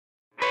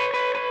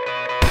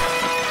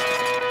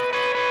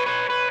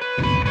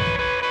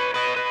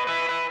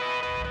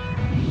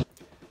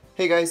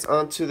Hey guys,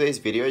 on today's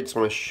video I just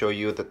want to show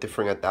you the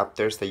different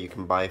adapters that you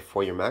can buy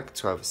for your Mac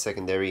to have a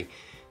secondary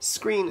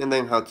screen and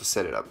then how to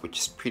set it up, which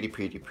is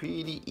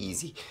pretty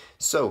easy.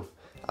 So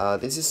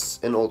this is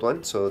an old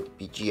one, so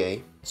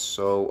VGA.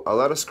 So a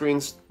lot of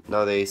screens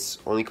nowadays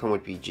only come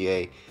with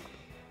VGA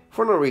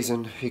for no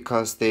reason,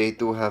 because they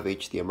do have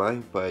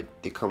HDMI, but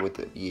they come with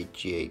the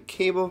VGA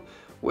cable,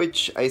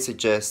 which I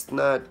suggest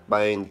not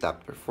buying an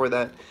adapter for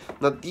that.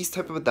 Now these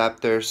type of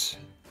adapters,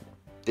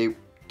 they're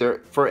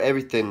for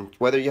everything.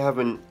 Whether you have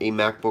a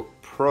MacBook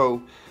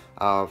Pro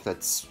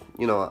that's,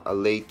 you know, a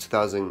late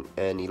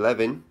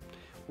 2011,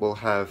 will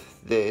have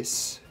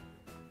this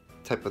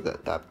type of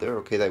adapter,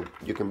 okay, that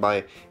you can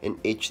buy an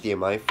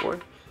HDMI for.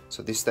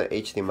 So this is the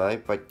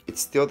HDMI, but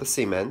it's still the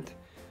same end.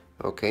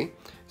 Okay,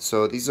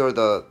 so these are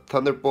the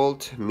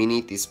Thunderbolt mini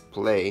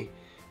display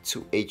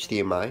to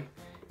HDMI,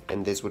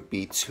 and this would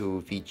be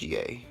to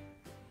VGA.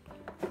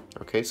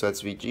 Okay, so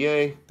that's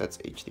VGA, that's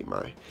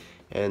HDMI.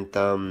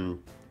 And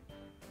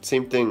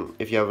same thing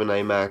if you have an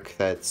iMac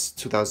that's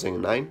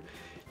 2009,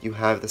 you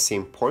have the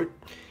same port.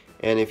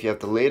 And if you have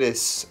the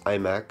latest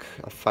iMac,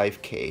 a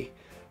 5K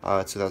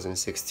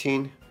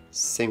 2016,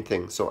 same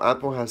thing. So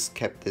Apple has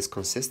kept this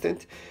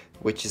consistent,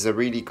 which is a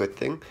really good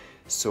thing.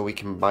 So we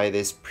can buy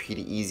this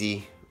pretty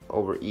easy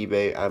over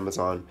eBay,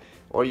 Amazon,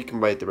 or you can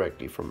buy it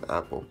directly from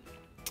Apple.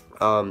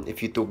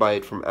 If you do buy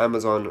it from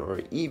Amazon or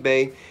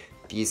eBay,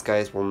 these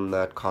guys will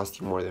not cost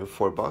you more than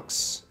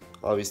 $4.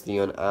 Obviously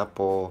on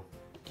Apple,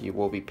 you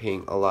will be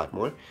paying a lot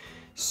more.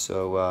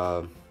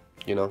 So,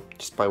 you know,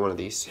 just buy one of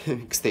these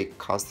because they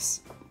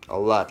cost a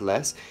lot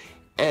less.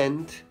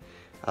 And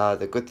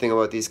the good thing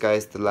about these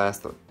guys, they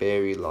last a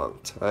very long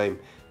time.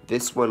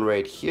 This one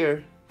right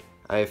here,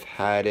 I've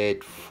had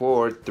it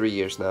for 3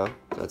 years now.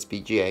 That's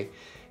VGA,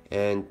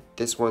 and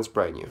this one's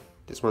brand new.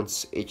 This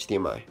one's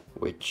HDMI,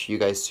 which you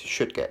guys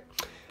should get.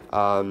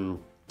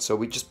 So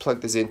we just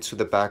plug this into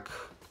the back,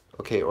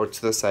 okay, or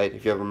to the side.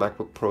 If you have a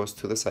MacBook Pros,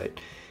 to the side.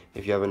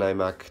 If you have an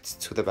iMac, it's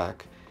to the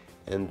back,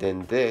 and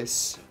then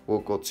this will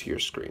go to your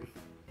screen.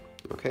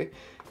 Okay,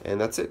 and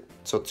that's it.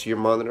 So to your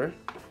monitor,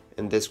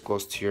 and this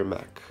goes to your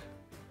Mac.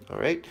 All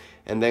right,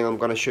 and then I'm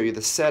gonna show you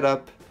the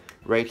setup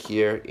right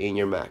here in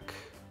your Mac.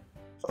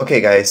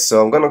 Okay guys,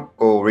 so I'm gonna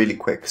go really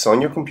quick. So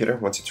on your computer,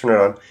 once you turn it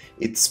on,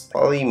 it's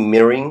probably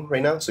mirroring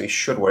right now, so it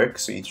should work.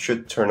 So you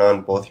should turn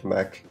on both your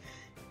Mac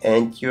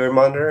and your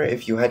monitor.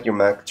 If you had your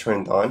Mac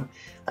turned on,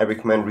 I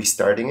recommend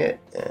restarting it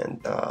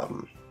and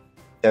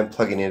then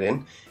plugging it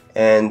in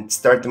and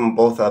start them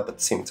both up at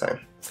the same time.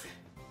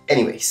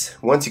 Anyways,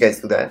 once you guys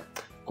do that,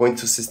 go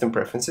into System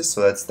Preferences, so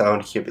that's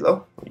down here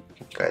below. You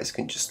guys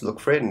can just look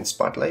for it in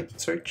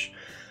Spotlight search.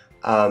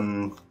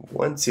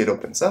 Once it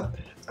opens up,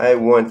 I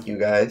want you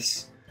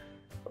guys,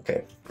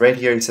 okay, right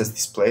here it says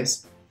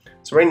displays.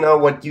 So right now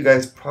what you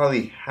guys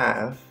probably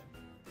have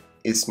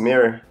is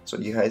mirror, so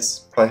you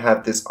guys probably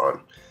have this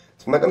on.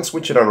 So I'm not going to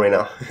switch it on right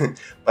now,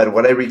 but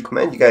what I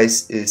recommend you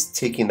guys is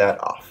taking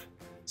that off.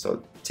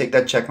 So take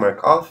that check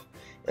mark off,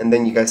 and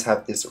then you guys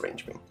have this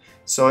arrangement.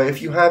 So if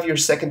you have your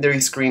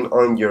secondary screen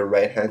on your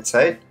right hand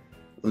side,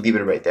 leave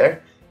it right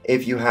there.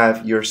 If you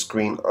have your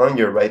screen on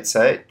your right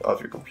side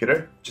of your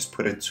computer, just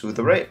put it to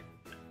the right.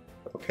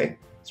 Okay,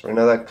 so right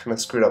now that kind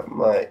of screwed up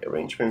my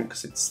arrangement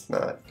because it's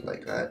not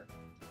like that.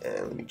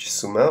 And let me just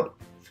zoom out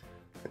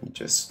and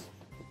just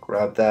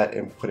grab that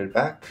and put it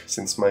back,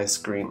 since my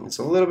screen is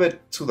a little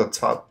bit to the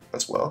top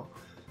as well.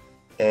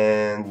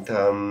 And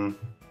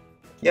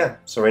yeah,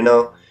 so right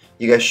now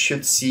you guys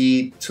should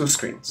see two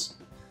screens.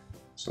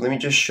 So let me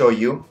just show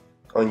you.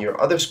 On your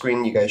other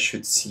screen, you guys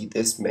should see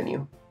this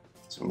menu.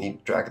 So we need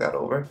to drag that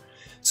over.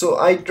 So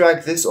I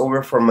drag this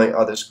over from my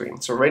other screen.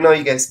 So right now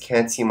you guys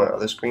can't see my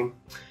other screen.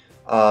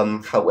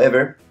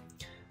 However,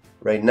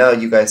 right now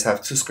you guys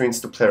have two screens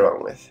to play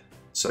around with.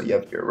 So you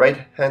have your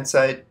right hand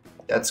side,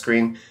 that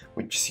screen,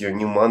 which is your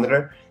new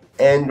monitor,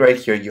 and right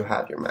here you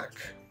have your Mac.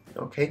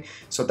 Okay,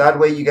 so that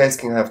way you guys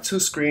can have two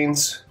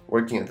screens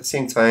working at the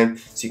same time,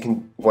 so you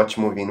can watch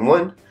a movie in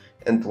one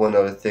and do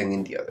another thing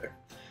in the other.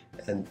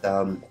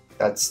 And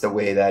that's the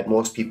way that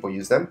most people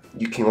use them.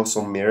 You can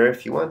also mirror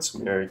if you want. So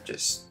mirror,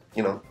 just,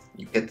 you know,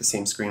 you get the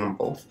same screen on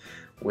both,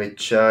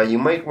 which you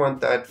might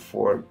want that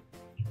for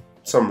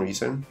some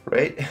reason,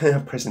 right? A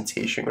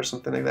presentation or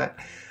something like that,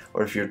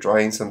 or if you're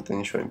drawing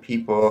something, showing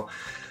people.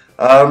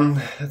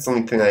 That's the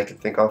only thing I can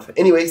think of.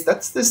 Anyways,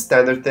 that's the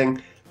standard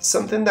thing.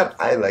 Something that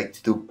I like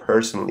to do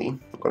personally,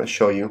 I'm going to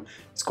show you,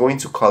 is going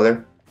to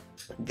color.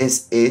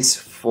 This is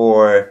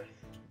for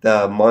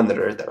the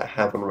monitor that I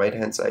have on the right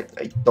hand side.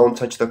 I don't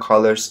touch the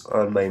colors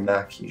on my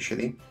Mac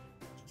usually.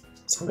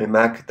 So my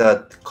Mac,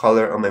 the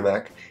color on my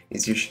Mac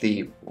is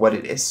usually what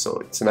it is. So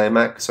it's an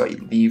iMac, so I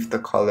leave the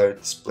color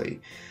display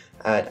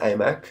at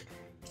iMac.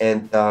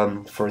 And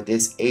for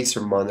this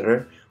Acer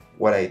monitor,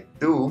 what I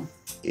do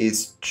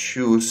is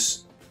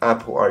choose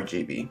Apple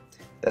RGB.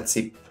 That's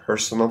a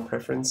personal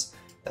preference.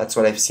 That's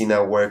what I've seen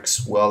that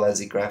works well as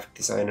a graphic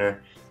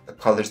designer. The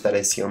colors that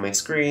I see on my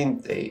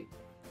screen, they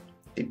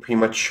pretty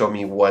much show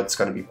me what's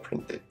going to be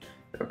printed.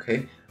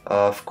 Okay,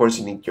 of course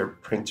you need your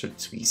printer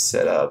to be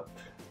set up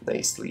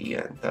nicely,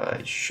 and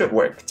it should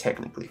work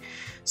technically.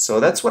 So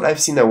that's what I've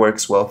seen that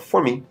works well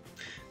for me.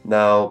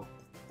 Now,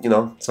 you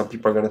know, some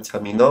people are gonna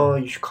tell me, no,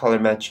 you should color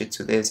match it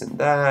to this and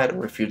that,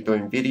 or if you're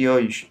doing video,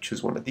 you should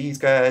choose one of these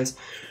guys,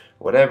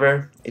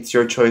 whatever. It's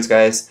your choice,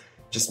 guys.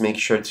 Just make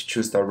sure to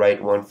choose the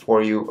right one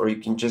for you, or you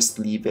can just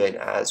leave it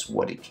as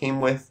what it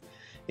came with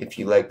if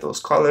you like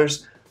those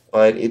colors,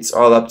 but it's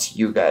all up to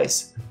you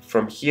guys.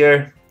 From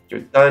here,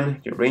 you're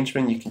done, your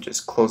arrangement, you can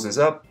just close this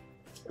up,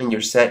 and you're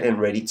set and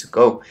ready to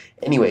go.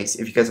 Anyways,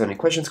 if you guys have any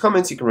questions,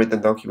 comments, you can write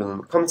them down below in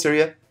the comments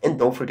area, and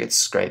don't forget to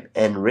subscribe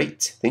and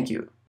rate. Thank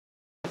you.